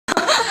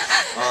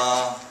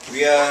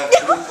We are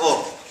group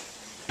of.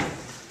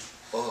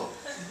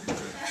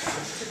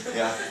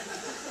 Yeah.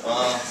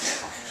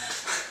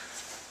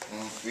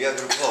 We are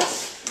group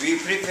of. We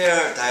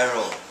prepare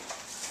dialogue.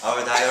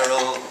 Our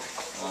dialogue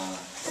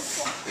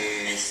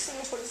is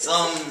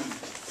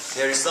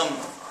there is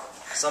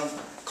some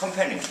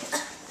company.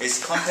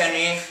 Its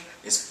company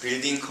is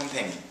building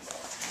company.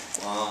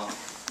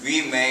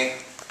 We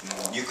make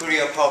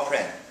nuclear power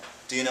plant.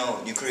 Do you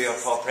know nuclear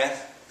power plant?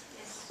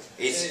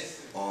 It's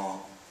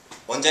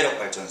원자력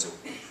발전소.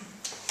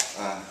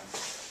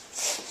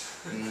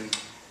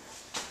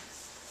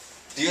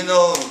 Do you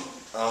know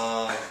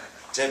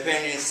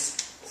Japanese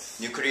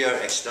nuclear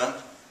accident?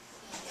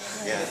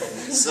 Yeah.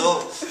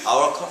 So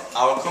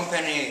our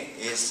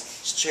company's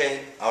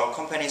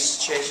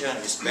situation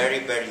is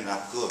very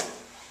not good.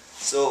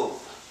 So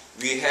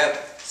we have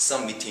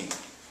some meeting.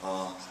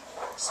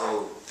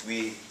 So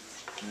we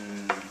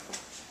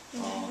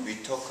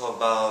talk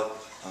about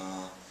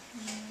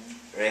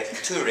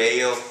to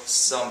lay off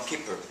some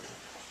people.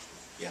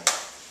 Yeah.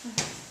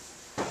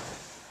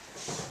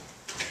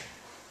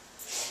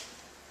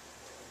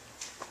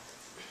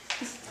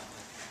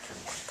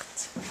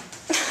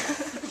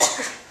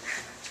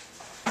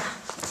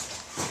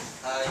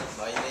 Hi,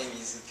 my name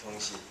is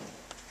KyoungShik.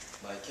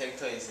 My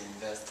character is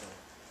investor.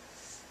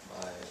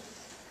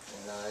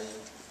 When I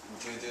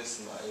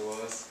introduce my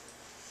words,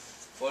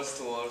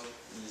 first word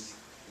is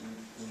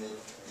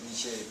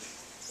initiate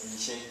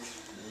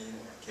in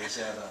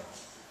게시하다.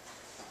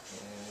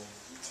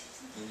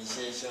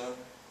 Initiation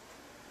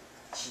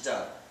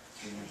시작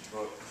in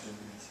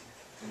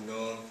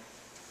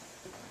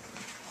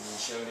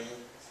initially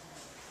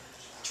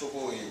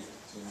초보의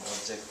in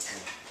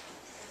objective.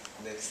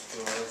 Next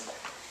word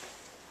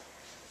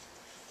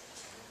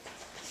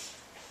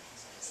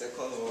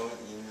second word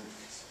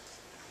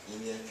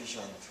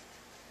inefficient.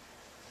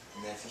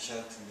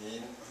 Inefficient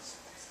mean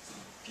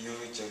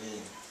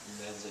비효율적인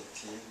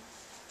inadjective.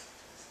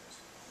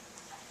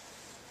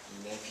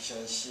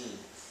 Inefficiency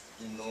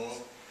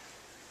인노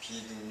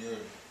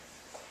비능률.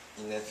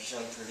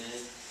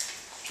 Inefficiently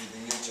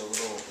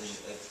비능률적으로 in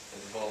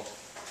adverb.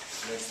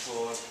 Next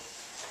word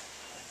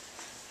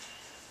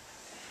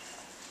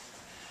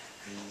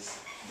is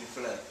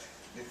reflect.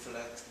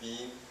 Reflect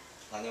mean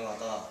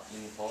반영하다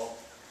in verb.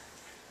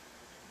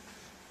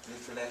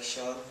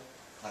 Reflection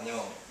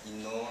반영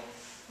인노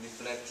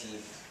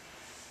reflective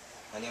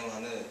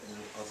반영하는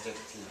in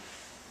adjective.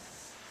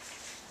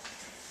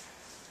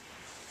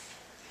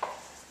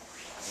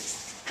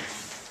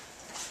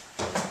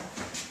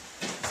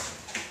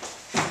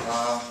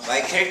 My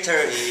character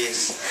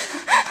is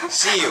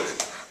CEO.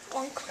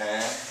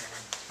 And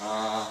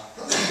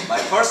my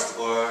first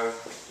word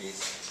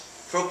is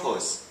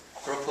propose.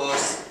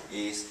 Propose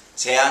is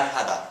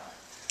제안하다.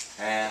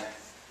 And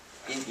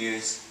it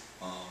is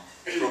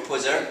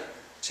proposal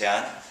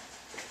제안.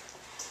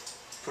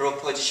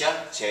 Proposition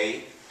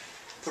J.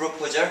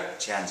 Proposer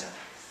제안자.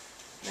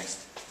 Next.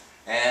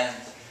 And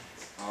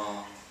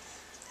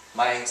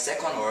my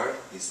second word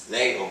is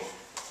lay off.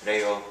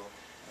 Lay off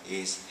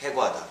is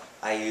해고하다.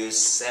 I use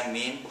same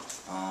mean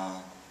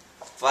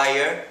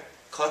fire,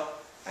 cut.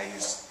 I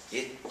use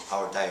it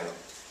our dialogue.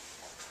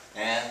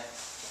 And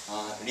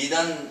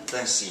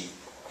redundancy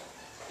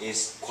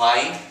is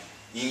과잉,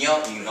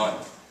 잉여, 인원.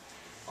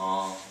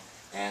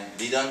 And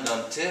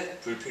redundant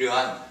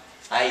불필요한.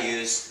 I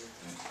use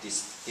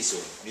this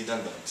word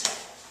redundant.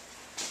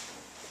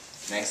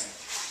 Next.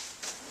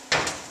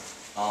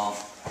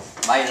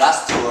 My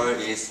last word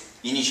is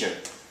initial.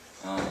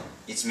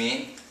 It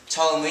means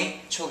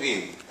처음의,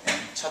 초기의,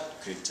 and 첫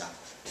글자.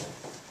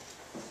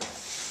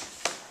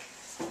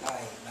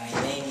 Hi, my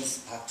name is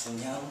Park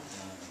Junhyun.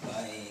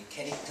 My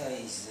character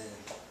is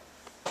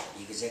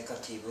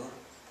executive.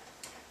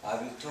 I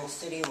will talk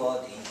 3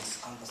 words in this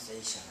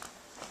conversation.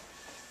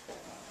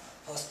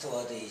 First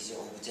word is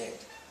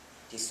object.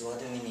 This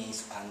word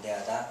means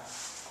반대하다,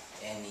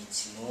 and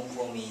its known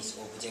form is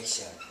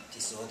objection.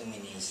 This word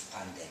means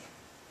반대.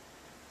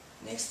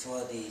 Next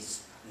word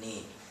is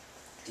need.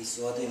 This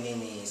word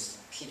means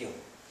필요.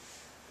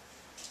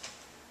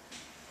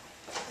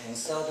 And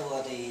third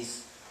word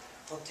is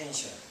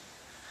potential.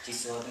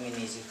 This word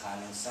means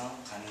가능성.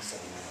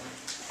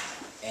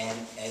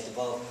 And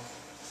adverb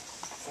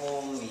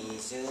form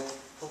is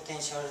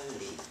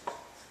potentially.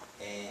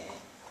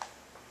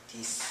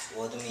 This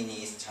word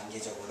means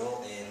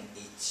잠재적으로, and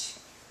its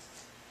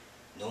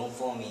known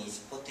form is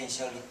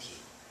potentiality.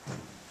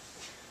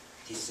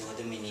 This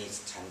word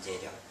means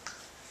잠재력.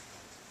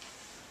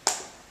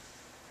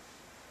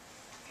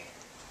 Okay.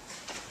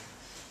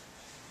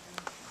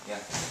 Yeah.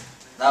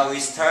 Now we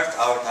start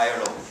our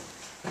dialogue.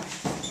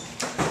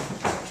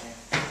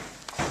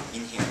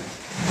 In here.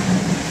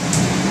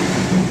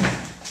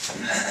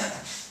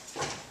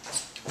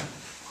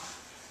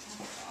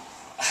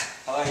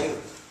 How are you?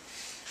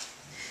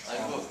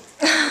 I'm good.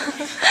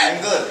 I'm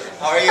good.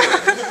 How are you?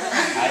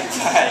 I'm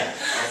fine.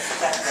 Let's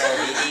start the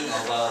reading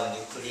about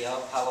nuclear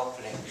power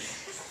plant.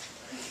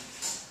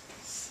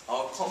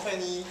 Our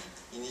company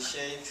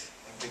initiate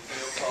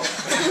nuclear power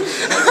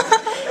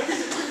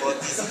for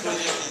this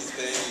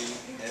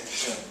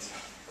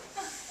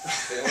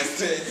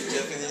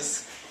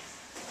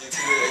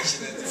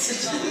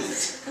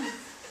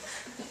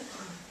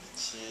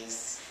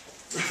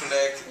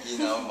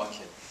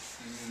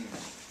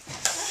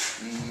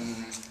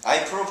I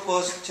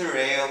propose to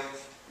lay up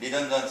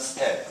redundant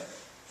step.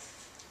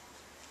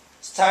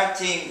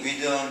 Starting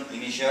with an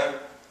initial,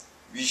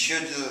 we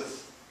should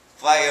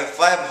fire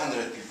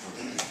 500 people.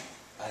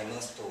 I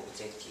must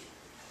objective.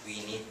 We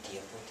need the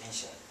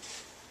potential.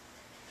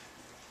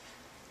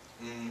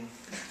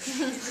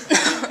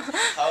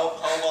 How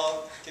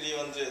about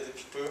 300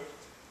 people?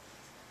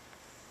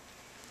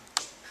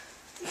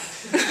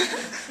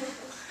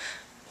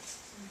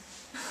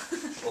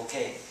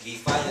 Okay, we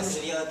fire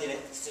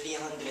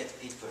 300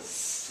 people.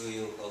 Do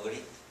you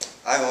agree?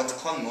 I want to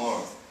count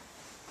more.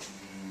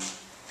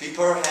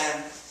 People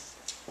and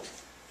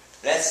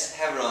let's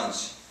have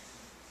lunch.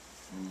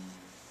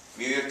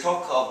 We will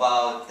talk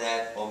about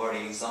that over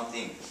eating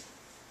something.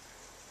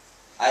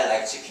 I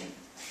like chicken.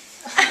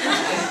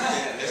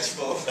 Yeah, let's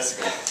go. Let's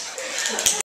go.